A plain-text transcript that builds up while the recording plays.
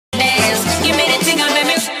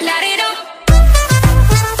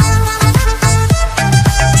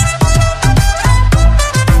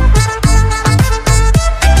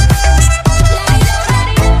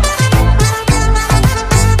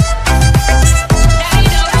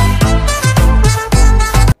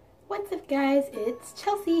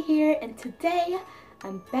Chelsea here, and today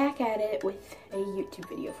I'm back at it with a YouTube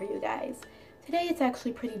video for you guys. Today it's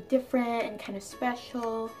actually pretty different and kind of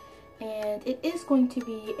special, and it is going to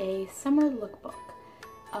be a summer lookbook.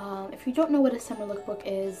 If you don't know what a summer lookbook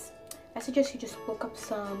is, I suggest you just look up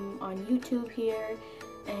some on YouTube here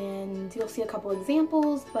and you'll see a couple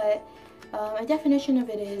examples, but a definition of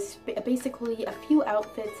it is basically a few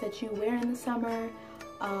outfits that you wear in the summer.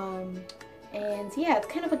 And yeah, it's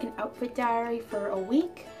kind of like an outfit diary for a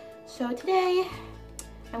week. So today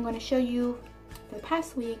I'm going to show you for the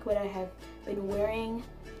past week what I have been wearing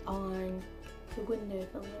on, when did I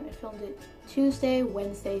film it? I filmed it Tuesday,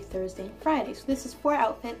 Wednesday, Thursday, and Friday. So this is 4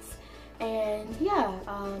 outfits, and yeah,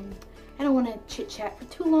 I don't want to chit chat for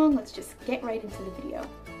too long. Let's just get right into the video.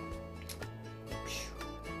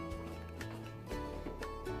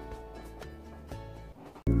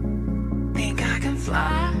 Think I can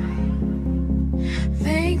fly.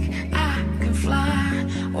 Think I can fly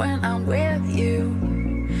when I'm with you.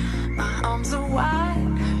 My arms are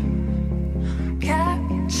wide,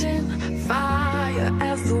 catching fire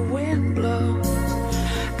as the wind blows.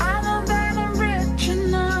 I know that I'm rich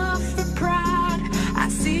enough for pride. I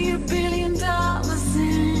see $1 billion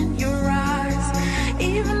in your eyes.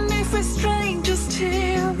 Even if we're strangers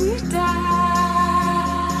till we die.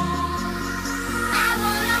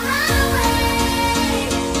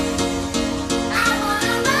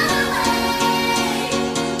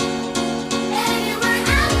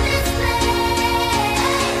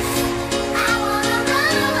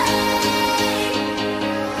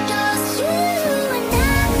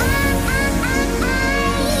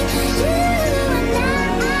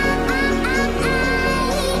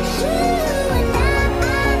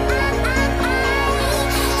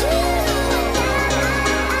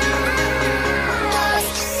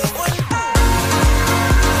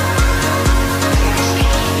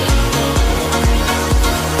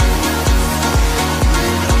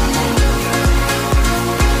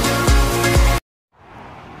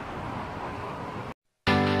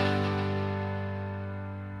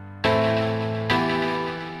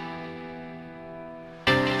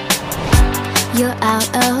 You're out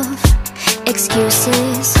of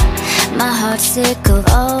excuses. My heart's sick of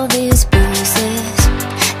all these bruises.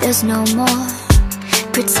 There's no more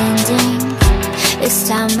pretending. It's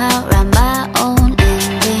time out, write my own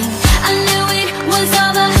ending. I knew it was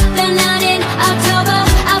over the night in October.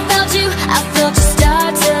 I felt you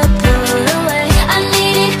start to pull away. I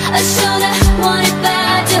needed a shoulder, wanted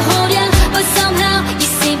bad to hold you, but somehow you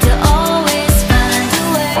seem to always find a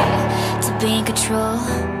way to be in control.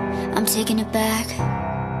 I'm taking it back,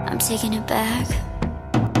 I'm taking it back.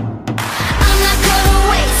 I'm not gonna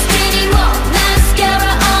waste any more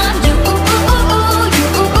mascara on you.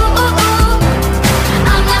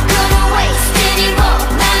 I'm not gonna waste any more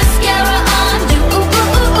mascara on you.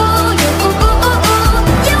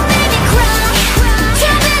 You made me cry too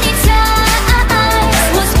many times.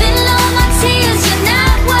 Won't spill all my tears, you're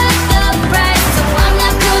not worth the price. So I'm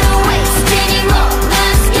not gonna waste any more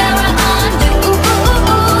mascara on you.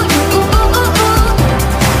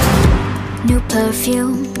 New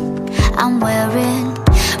perfume I'm wearing.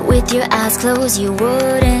 With your eyes closed you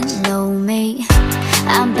wouldn't know me.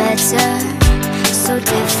 I'm better, so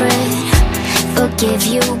different. Forgive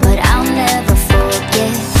you, but I'll never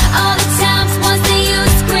forget all the times once that you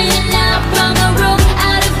screaming out from the room,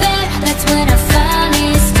 out of bed. That's when I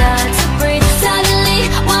finally start to breathe. Suddenly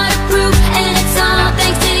waterproof, and it's all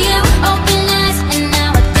thanks to you. Open eyes, and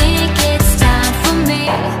now I think it's time for me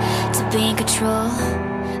to be in control.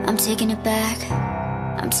 I'm taking it back,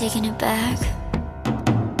 I'm taking it back.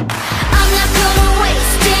 I'm not gonna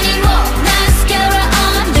waste any more mascara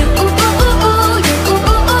on you.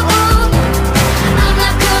 I'm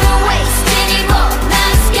not gonna waste any more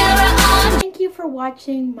mascara on you. Thank you for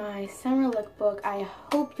watching my summer lookbook. I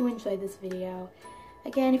hope you enjoyed this video.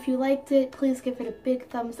 Again, if you liked it, please give it a big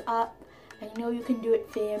thumbs up. I know you can do it,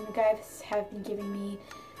 fam. You guys have been giving me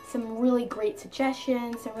some really great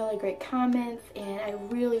suggestions, some really great comments, and I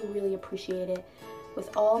really appreciate it with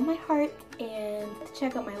all my heart. And to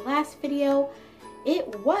check out my last video,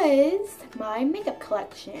 it was my makeup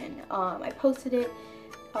collection. I posted it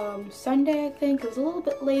Sunday, I think. It was a little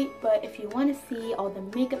bit late, but if you want to see all the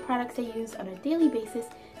makeup products I use on a daily basis,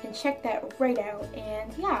 then check that right out.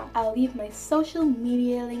 And yeah, I'll leave my social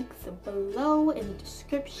media links below in the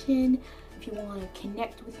description if you want to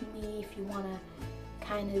connect with me, if you want to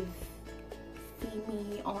kind of see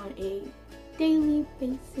me on a daily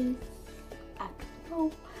basis. I don't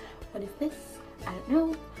know. What is this? I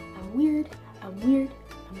don't know. I'm weird.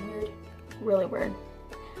 Really weird.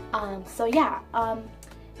 So yeah,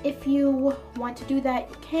 if you want to do that,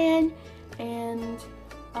 you can. And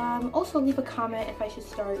Also leave a comment if I should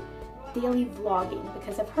start daily vlogging,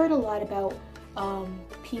 because I've heard a lot about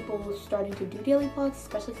people starting to do daily vlogs,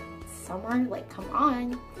 especially summer. Like, come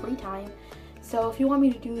on, free time. So if you want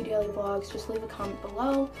me to do daily vlogs, just leave a comment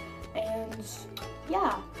below. And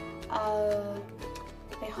yeah,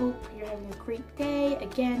 I hope you're having a great day.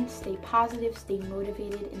 Again, stay positive, stay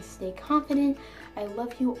motivated, and stay confident. I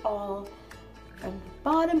love you all from the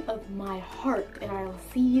bottom of my heart, and I will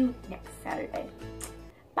see you next Saturday.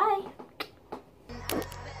 Bye!